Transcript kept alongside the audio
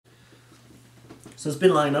So it's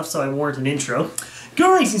been long enough, so I warrant an intro.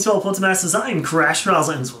 Good racing, fellow Masters. I'm Crash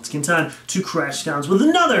Roslins. Once again, time to crash downs with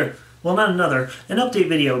another, well, not another, an update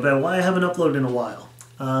video about why I haven't uploaded in a while.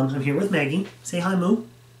 I'm here with Maggie. Say hi, Moo.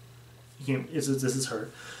 You can't, this is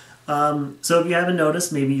her. So if you haven't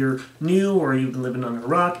noticed, maybe you're new or you've been living under a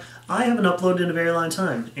rock, I haven't uploaded in a very long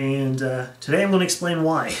time, and today I'm going to explain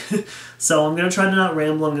why. So I'm going to try to not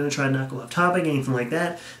ramble, I'm going to try to not go off topic, anything like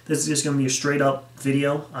that. This is just going to be a straight up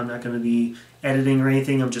video. I'm not going to be editing or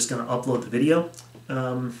anything, I'm just going to upload the video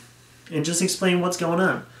and just explain what's going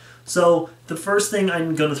on. So the first thing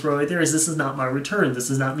I'm going to throw right there is this is not my return.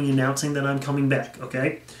 This is not me announcing that I'm coming back,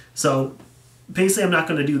 okay? So basically I'm not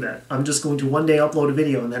going to do that. I'm just going to one day upload a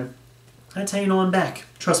video and then that's how you know I'm back.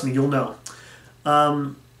 Trust me, you'll know.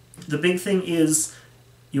 The big thing is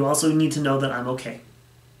you also need to know that I'm okay.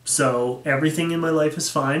 So everything in my life is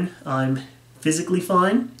fine. I'm physically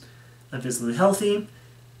fine. I'm physically healthy.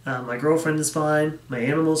 My girlfriend is fine. My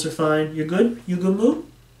animals are fine. You're good? You good, Moo?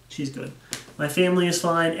 She's good. My family is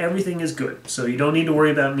fine. Everything is good. So you don't need to worry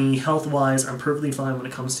about me health-wise. I'm perfectly fine when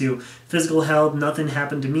it comes to physical health. Nothing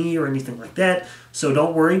happened to me or anything like that. So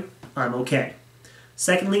don't worry. I'm okay.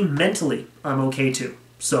 Secondly, mentally, I'm okay too.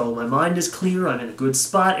 So my mind is clear. I'm in a good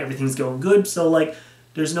spot. Everything's going good. So like,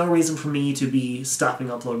 there's no reason for me to be stopping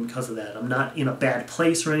uploading because of that. I'm not in a bad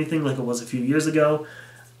place or anything like it was a few years ago.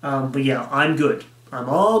 But yeah, I'm good. I'm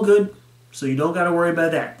all good, so you don't got to worry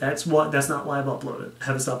about that. That's not why I've uploaded. I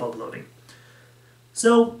haven't stopped uploading.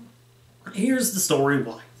 So here's the story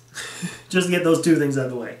why. Just to get those two things out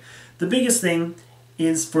of the way. The biggest thing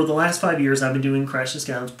is for the last 5 years I've been doing Crash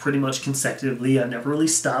Discounts pretty much consecutively. I've never really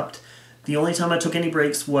stopped. The only time I took any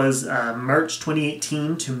breaks was March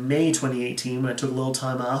 2018 to May 2018 when I took a little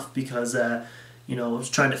time off because you know, I was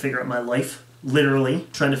trying to figure out my life. Literally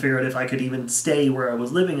trying to figure out if I could even stay where I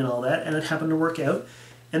was living and all that, and it happened to work out.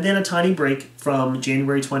 And then a tiny break from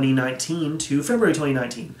January 2019 to February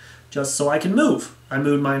 2019, just so I can move. I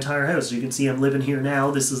moved my entire house. You can see I'm living here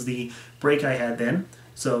now. This is the break I had then.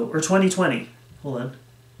 So, or 2020. Hold on.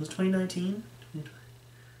 Was it 2019?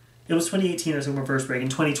 It was 2018 I took my first break. In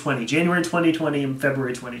 2020. January 2020 and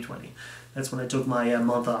February 2020. That's when I took my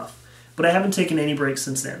month off. But I haven't taken any breaks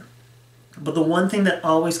since then. But the one thing that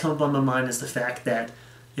always comes on my mind is the fact that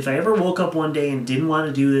if I ever woke up one day and didn't want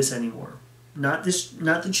to do this anymore, not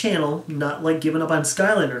the channel, not like giving up on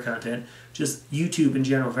Skylander content, just YouTube in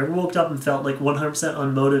general, if I ever woke up and felt like 100%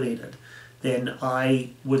 unmotivated, then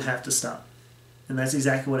I would have to stop. And that's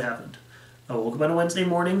exactly what happened. I woke up on a Wednesday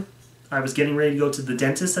morning, I was getting ready to go to the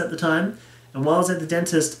dentist at the time, and while I was at the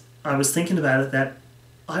dentist, I was thinking about it that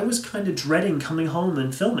I was kind of dreading coming home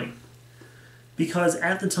and filming. Because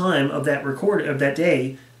at the time of that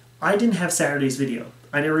day, I didn't have Saturday's video.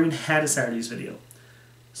 I never even had a Saturday's video.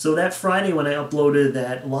 So that Friday when I uploaded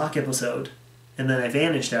that lock episode, and then I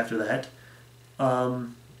vanished after that,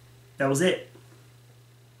 that was it.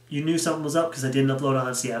 You knew something was up because I didn't upload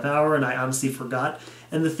Honesty Half Hour, and I honestly forgot.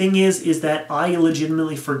 And the thing is that I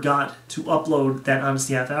legitimately forgot to upload that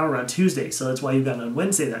Honesty Half Hour on Tuesday. So that's why you got it on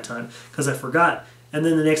Wednesday that time, because I forgot. And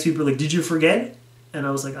then the next people were like, did you forget? And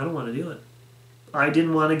I was like, I don't want to do it. I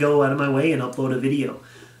didn't want to go out of my way and upload a video.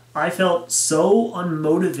 I felt so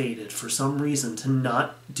unmotivated for some reason to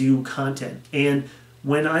not do content. And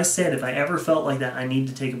when I said if I ever felt like that, I need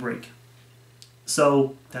to take a break.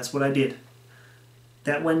 So that's what I did.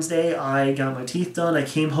 That Wednesday, I got my teeth done, I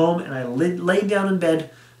came home, and I laid down in bed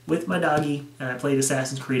with my doggy, and I played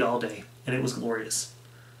Assassin's Creed all day. And it was glorious.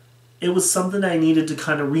 It was something I needed to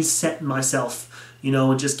kind of reset myself, you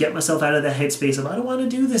know, and just get myself out of that headspace of I don't want to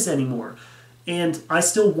do this anymore. And I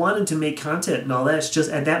still wanted to make content and all that. It's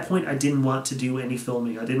just at that point I didn't want to do any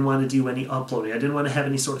filming. I didn't want to do any uploading. I didn't want to have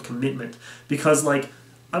any sort of commitment. Because like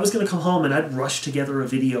I was going to come home and I'd rush together a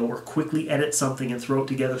video or quickly edit something and throw it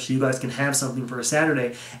together so you guys can have something for a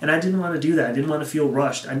Saturday. And I didn't want to do that. I didn't want to feel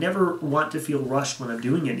rushed. I never want to feel rushed when I'm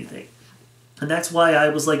doing anything. And that's why I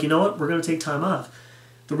was like, you know what? We're going to take time off.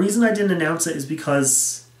 The reason I didn't announce it is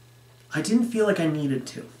because I didn't feel like I needed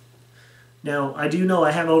to. Now, I do know I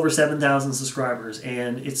have over 7,000 subscribers,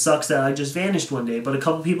 and it sucks that I just vanished one day, but a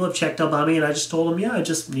couple people have checked up on me, and I just told them, yeah, I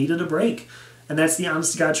just needed a break. And that's the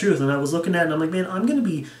honest to God truth. And I was looking at it, and I'm like, man, I'm going to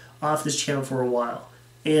be off this channel for a while.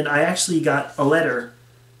 And I actually got a letter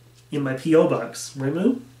in my P.O. box, right,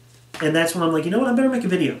 Moo? And that's when I'm like, you know what, I better make a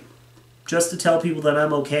video. Just to tell people that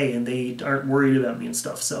I'm okay and they aren't worried about me and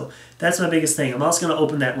stuff. So that's my biggest thing. I'm also going to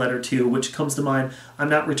open that letter too, which comes to mind. I'm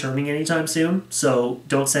not returning anytime soon, so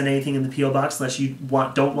don't send anything in the P.O. box unless you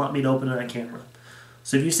don't want me to open it on camera.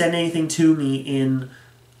 So if you send anything to me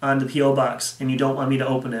on the P.O. box and you don't want me to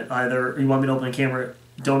open it either, or you want me to open a camera,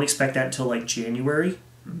 don't expect that until like January,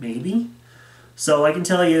 maybe. So I can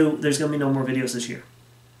tell you there's going to be no more videos this year.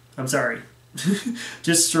 I'm sorry.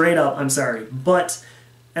 Just straight up, I'm sorry. But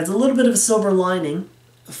as a little bit of a silver lining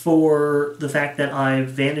for the fact that I've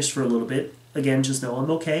vanished for a little bit, again, just know I'm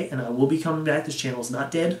okay, and I will be coming back. This channel is not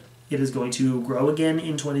dead. It is going to grow again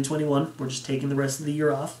in 2021. We're just taking the rest of the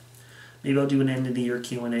year off. Maybe I'll do an end of the year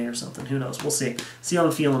Q&A or something. Who knows? We'll see. See how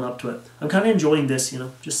I'm feeling up to it. I'm kind of enjoying this, you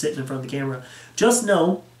know, just sitting in front of the camera. Just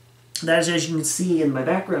know that, as you can see in my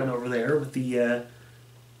background over there with the,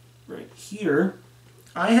 right here,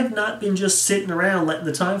 I have not been just sitting around letting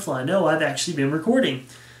the time fly. No, I've actually been recording.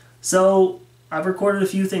 So I've recorded a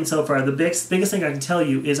few things so far. The biggest thing I can tell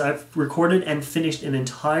you is I've recorded and finished an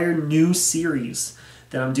entire new series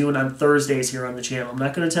that I'm doing on Thursdays here on the channel. I'm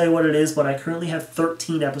not going to tell you what it is, but I currently have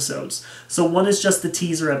 13 episodes. So one is just the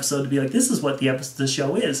teaser episode to be like, this is what the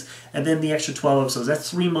show is. And then the extra 12 episodes.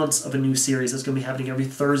 That's 3 months of a new series that's going to be happening every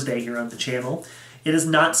Thursday here on the channel. It is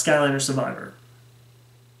not Skylander Survivor.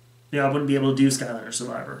 You know, I wouldn't be able to do Skylander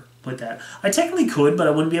Survivor with that. I technically could, but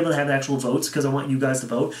I wouldn't be able to have actual votes because I want you guys to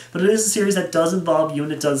vote. But it is a series that does involve you,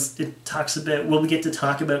 and it talks a bit. Well, we get to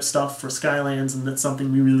talk about stuff for Skylands, and that's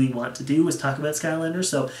something we really want to do, is talk about Skylanders.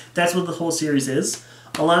 So that's what the whole series is.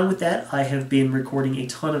 Along with that, I have been recording a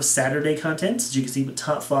ton of Saturday content. As you can see, with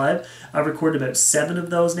top 5, I've recorded about 7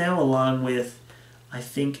 of those now, along with, I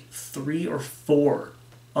think, 3 or 4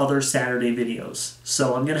 other Saturday videos.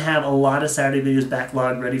 So I'm going to have a lot of Saturday videos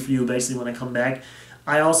backlogged ready for you basically when I come back.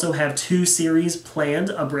 I also have 2 series planned,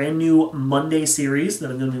 a brand new Monday series that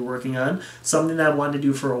I'm going to be working on, something that I wanted to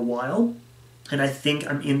do for a while, and I think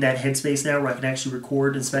I'm in that headspace now where I can actually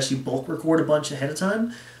record, and especially bulk record a bunch ahead of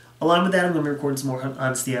time. Along with that, I'm going to be recording some more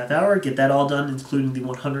Honesty Half Hour, get that all done, including the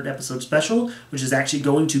 100 episode special, which is actually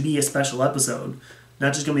going to be a special episode.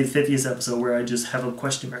 Not just going to be the 50th episode where I just have a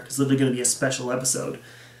question mark. It's literally going to be a special episode.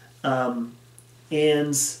 And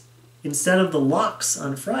instead of the locks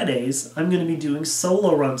on Fridays, I'm going to be doing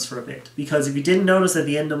solo runs for a bit. Because if you didn't notice at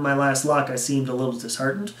the end of my last lock, I seemed a little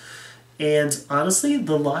disheartened. And honestly,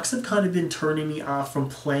 the locks have kind of been turning me off from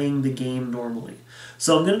playing the game normally.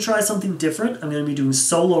 So I'm going to try something different. I'm going to be doing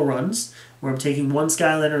solo runs, where I'm taking one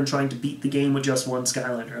Skylander and trying to beat the game with just one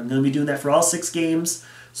Skylander. I'm going to be doing that for all 6 games.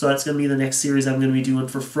 So that's going to be the next series I'm going to be doing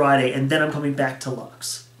for Friday. And then I'm coming back to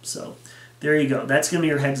locks. So there you go. That's going to be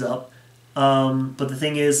your heads up. But the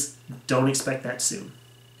thing is, don't expect that soon.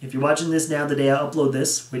 If you're watching this now, the day I upload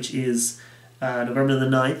this, which is November the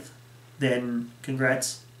 9th, then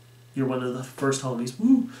congrats. You're one of the first homies.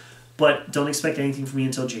 Woo! But don't expect anything from me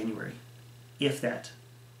until January. If that.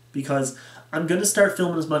 Because I'm going to start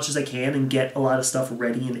filming as much as I can and get a lot of stuff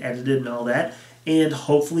ready and edited and all that. And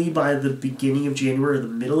hopefully by the beginning of January or the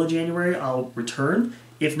middle of January, I'll return.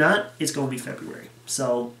 If not, it's going to be February.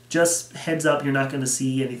 So just heads up, you're not going to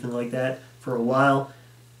see anything like that for a while.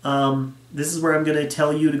 This is where I'm going to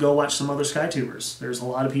tell you to go watch some other SkyTubers. There's a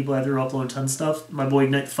lot of people out there uploading tons of stuff. My boy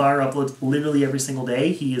Ignite Fire uploads literally every single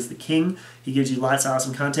day. He is the king. He gives you lots of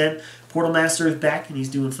awesome content. Portal Master is back and he's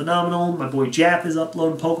doing phenomenal. My boy Jap is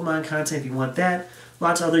uploading Pokemon content if you want that.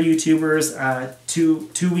 Lots of other YouTubers.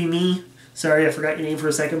 2WeMe. Sorry, I forgot your name for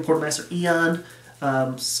a second. Portal Master Eon.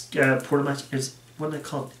 Portal Master is, what are they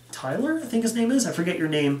called? Tyler, I think his name is. I forget your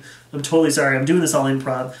name. I'm totally sorry. I'm doing this all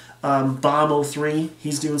improv. Bomb03,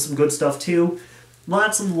 he's doing some good stuff too.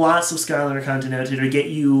 Lots of Skylander content out here to get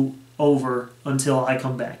you over until I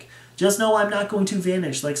come back. Just know I'm not going to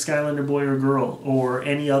vanish like Skylander Boy or Girl or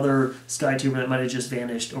any other SkyTuber that might have just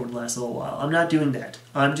vanished over the last little while. I'm not doing that.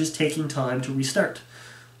 I'm just taking time to restart.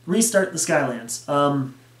 Restart the Skylands.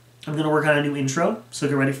 I'm going to work on a new intro, so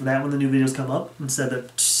get ready for that when the new videos come up. Instead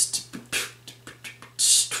of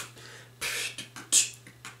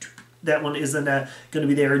that one isn't going to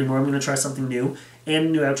be there anymore. I'm going to try something new and a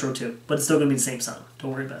new outro too, but it's still going to be the same song.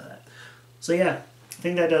 Don't worry about that. So yeah, I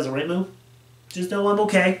think that does it, right, Moo? Just know I'm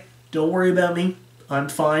okay. Don't worry about me. I'm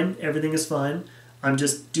fine. Everything is fine. I'm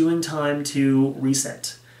just doing time to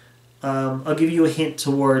reset. I'll give you a hint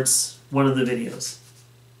towards one of the videos.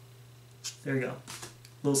 There you go. A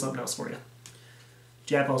little something else for you.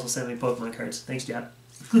 Jap also sent me Pokemon cards. Thanks, Jap.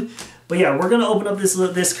 But yeah, we're going to open up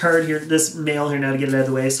this card here, this mail here now to get it out of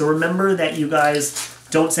the way. So remember that you guys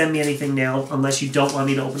don't send me anything now unless you don't want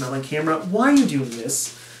me to open it on camera. Why are you doing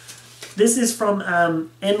this? This is from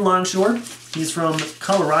N. Longshore. He's from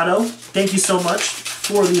Colorado. Thank you so much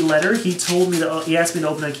for the letter. He told me that he asked me to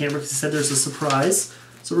open on camera because he said there's a surprise.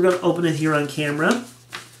 So we're going to open it here on camera.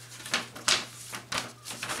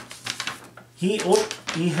 He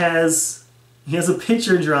has a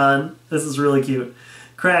picture drawn. This is really cute.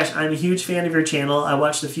 Crash, I'm a huge fan of your channel. I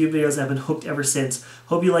watched a few videos and I've been hooked ever since.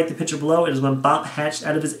 Hope you like the picture below. It is when Bop hatched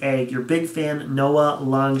out of his egg. Your big fan, Noah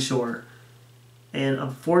Longshore. And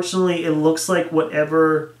unfortunately, it looks like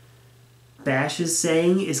whatever Bash is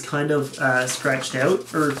saying is kind of scratched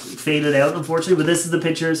out or faded out, unfortunately. But this is the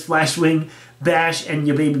pictures, Flashwing, Bash, and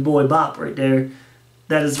your baby boy Bop right there.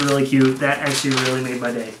 That is really cute. That actually really made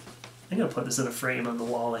my day. I'm going to put this in a frame on the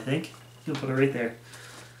wall, I think. I'm going to put it right there.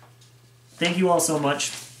 Thank you all so much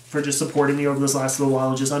for just supporting me over this last little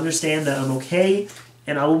while. Just understand that I'm okay,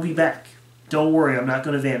 and I will be back. Don't worry, I'm not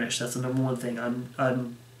going to vanish. That's the number one thing.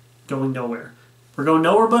 I'm going nowhere. We're going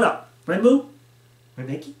nowhere but up. Right, Boo? Right,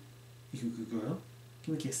 Mickey? You good girl.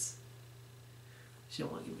 Give me a kiss. She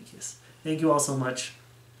don't want to give me a kiss. Thank you all so much.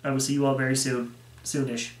 I will see you all very soon.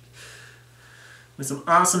 Soonish. With some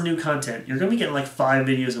awesome new content. You're going to be getting like 5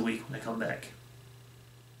 videos a week when I come back.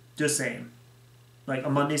 Just saying. Like a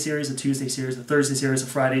Monday series, a Tuesday series, a Thursday series, a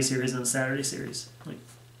Friday series, and a Saturday series. Like,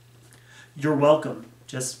 you're welcome.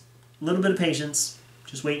 Just a little bit of patience.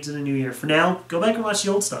 Just wait until the new year. For now, go back and watch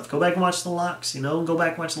the old stuff. Go back and watch the locks, you know? Go back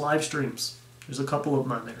and watch the live streams. There's a couple of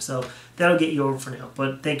them on there. So that'll get you over for now.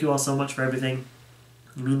 But thank you all so much for everything.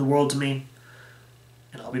 You mean the world to me.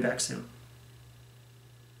 And I'll be back soon.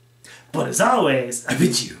 But as always, I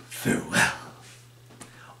bid you farewell.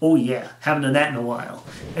 Oh yeah, haven't done that in a while.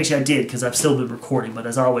 Actually I did, because I've still been recording. But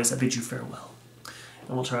as always, I bid you farewell.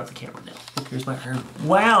 And we'll turn off the camera now. Here's my arm.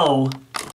 Wow!